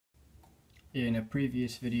In a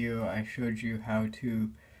previous video, I showed you how to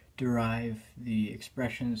derive the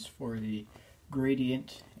expressions for the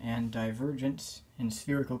gradient and divergence in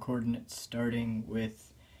spherical coordinates, starting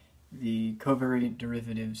with the covariant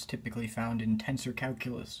derivatives typically found in tensor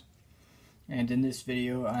calculus. And in this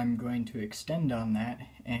video, I'm going to extend on that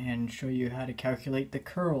and show you how to calculate the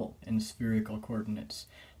curl in spherical coordinates,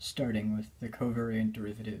 starting with the covariant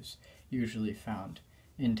derivatives usually found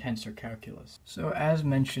in tensor calculus. So as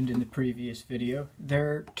mentioned in the previous video,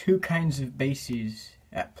 there are two kinds of bases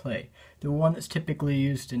at play. The one that's typically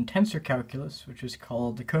used in tensor calculus, which is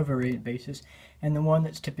called the covariant basis, and the one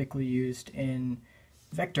that's typically used in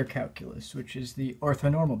vector calculus, which is the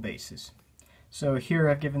orthonormal basis. So here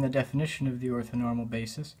I've given the definition of the orthonormal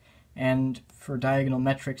basis, and for diagonal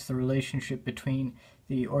metrics the relationship between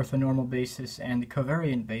the orthonormal basis and the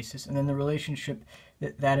covariant basis, and then the relationship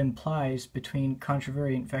that implies between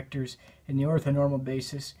contravariant vectors in the orthonormal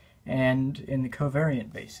basis and in the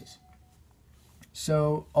covariant basis.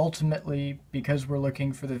 So ultimately, because we're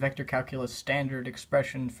looking for the vector calculus standard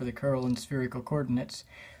expression for the curl in spherical coordinates,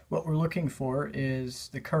 what we're looking for is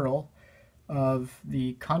the curl of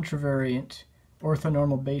the contravariant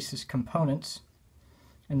orthonormal basis components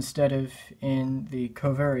instead of in the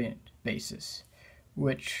covariant basis,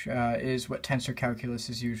 which is what tensor calculus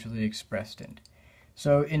is usually expressed in.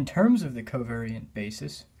 So in terms of the covariant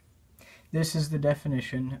basis, this is the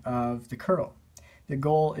definition of the curl. The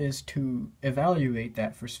goal is to evaluate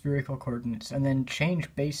that for spherical coordinates and then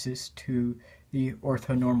change basis to the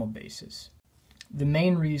orthonormal basis. The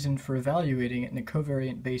main reason for evaluating it in the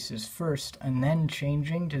covariant basis first and then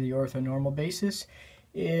changing to the orthonormal basis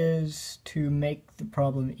is to make the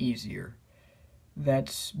problem easier.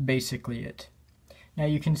 That's basically it. Now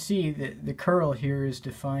you can see that the curl here is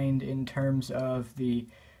defined in terms of the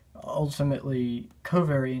ultimately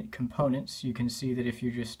covariant components. You can see that if you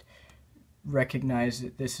just recognize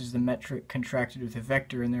that this is the metric contracted with a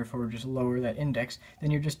vector and therefore just lower that index,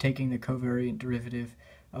 then you're just taking the covariant derivative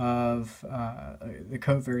of the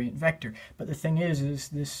covariant vector. But the thing is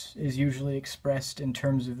this is usually expressed in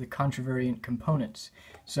terms of the contravariant components.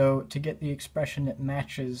 So to get the expression that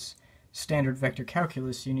matches standard vector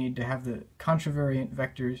calculus, you need to have the contravariant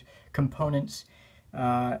vectors components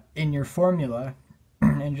in your formula,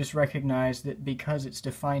 and just recognize that because it's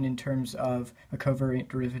defined in terms of a covariant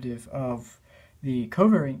derivative of the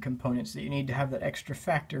covariant components, that you need to have that extra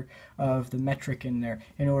factor of the metric in there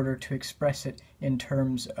in order to express it in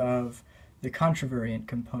terms of the contravariant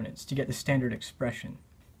components to get the standard expression.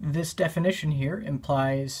 This definition here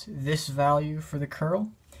implies this value for the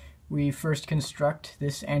curl. We first construct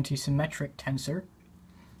this antisymmetric tensor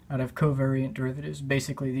out of covariant derivatives,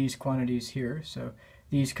 basically these quantities here. So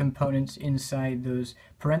these components inside those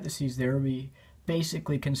parentheses there, we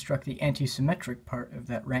basically construct the antisymmetric part of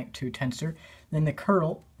that rank 2 tensor. Then the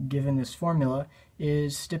curl, given this formula,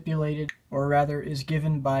 is stipulated, or rather is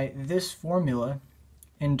given by this formula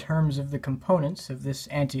in terms of the components of this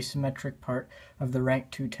antisymmetric part of the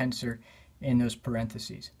rank 2 tensor in those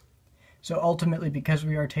parentheses. So ultimately, because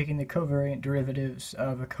we are taking the covariant derivatives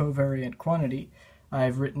of a covariant quantity,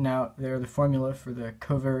 I've written out there the formula for the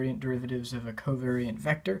covariant derivatives of a covariant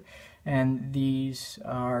vector, and these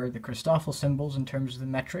are the Christoffel symbols in terms of the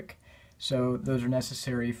metric. So those are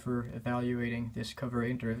necessary for evaluating this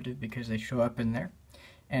covariant derivative because they show up in there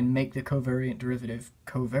and make the covariant derivative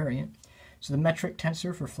covariant. So the metric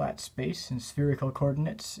tensor for flat space in spherical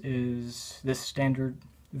coordinates is this standard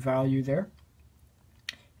value there.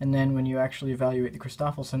 And then when you actually evaluate the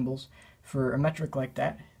Christoffel symbols for a metric like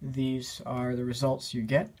that, these are the results you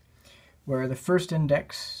get, where the first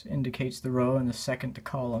index indicates the row and the second the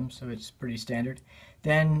column, so it's pretty standard.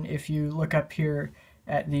 Then if you look up here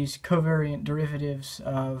at these covariant derivatives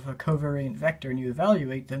of a covariant vector and you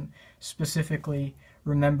evaluate them, specifically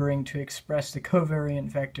remembering to express the covariant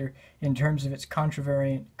vector in terms of its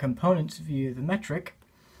contravariant components via the metric,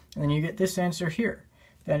 and then you get this answer here.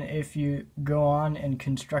 Then if you go on and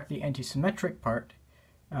construct the antisymmetric part,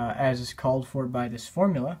 as is called for by this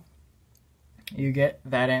formula, you get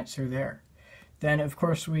that answer there. Then of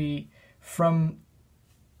course we, from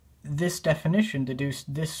this definition, deduce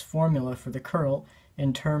this formula for the curl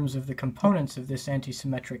in terms of the components of this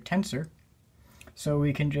antisymmetric tensor. So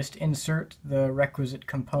we can just insert the requisite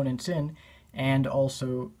components in and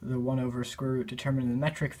also the 1 over square root determinant of the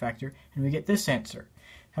metric factor, and we get this answer.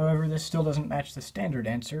 However, this still doesn't match the standard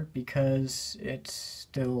answer because it's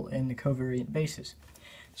still in the covariant basis.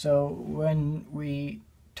 So when we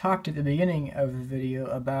talked at the beginning of the video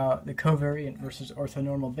about the covariant versus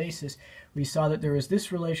orthonormal basis, we saw that there was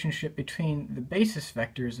this relationship between the basis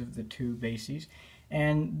vectors of the two bases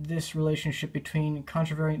and this relationship between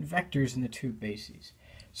contravariant vectors in the two bases.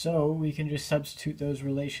 So we can just substitute those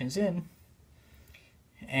relations in,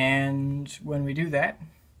 and when we do that,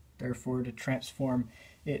 therefore to transform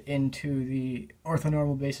it into the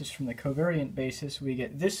orthonormal basis from the covariant basis, we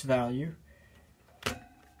get this value.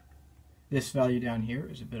 This value down here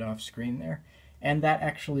is a bit off screen there, and that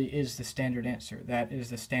actually is the standard answer. That is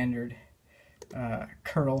the standard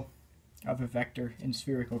curl of a vector in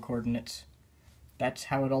spherical coordinates. That's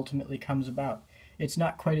how it ultimately comes about. It's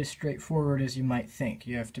not quite as straightforward as you might think.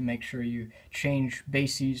 You have to make sure you change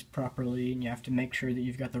bases properly, and you have to make sure that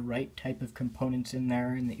you've got the right type of components in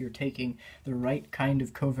there and that you're taking the right kind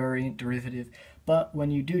of covariant derivative. But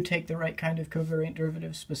when you do take the right kind of covariant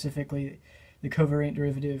derivative, specifically the covariant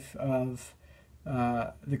derivative of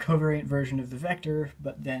the covariant version of the vector,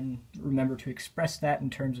 but then remember to express that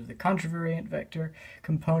in terms of the contravariant vector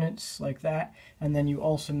components like that, and then you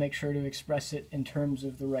also make sure to express it in terms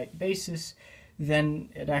of the right basis, then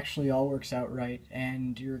it actually all works out right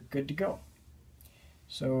and you're good to go.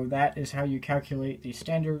 So that is how you calculate the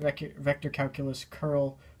standard vector calculus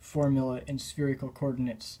curl formula in spherical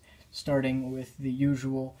coordinates, starting with the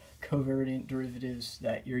usual covariant derivatives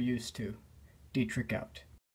that you're used to. Dietrich out.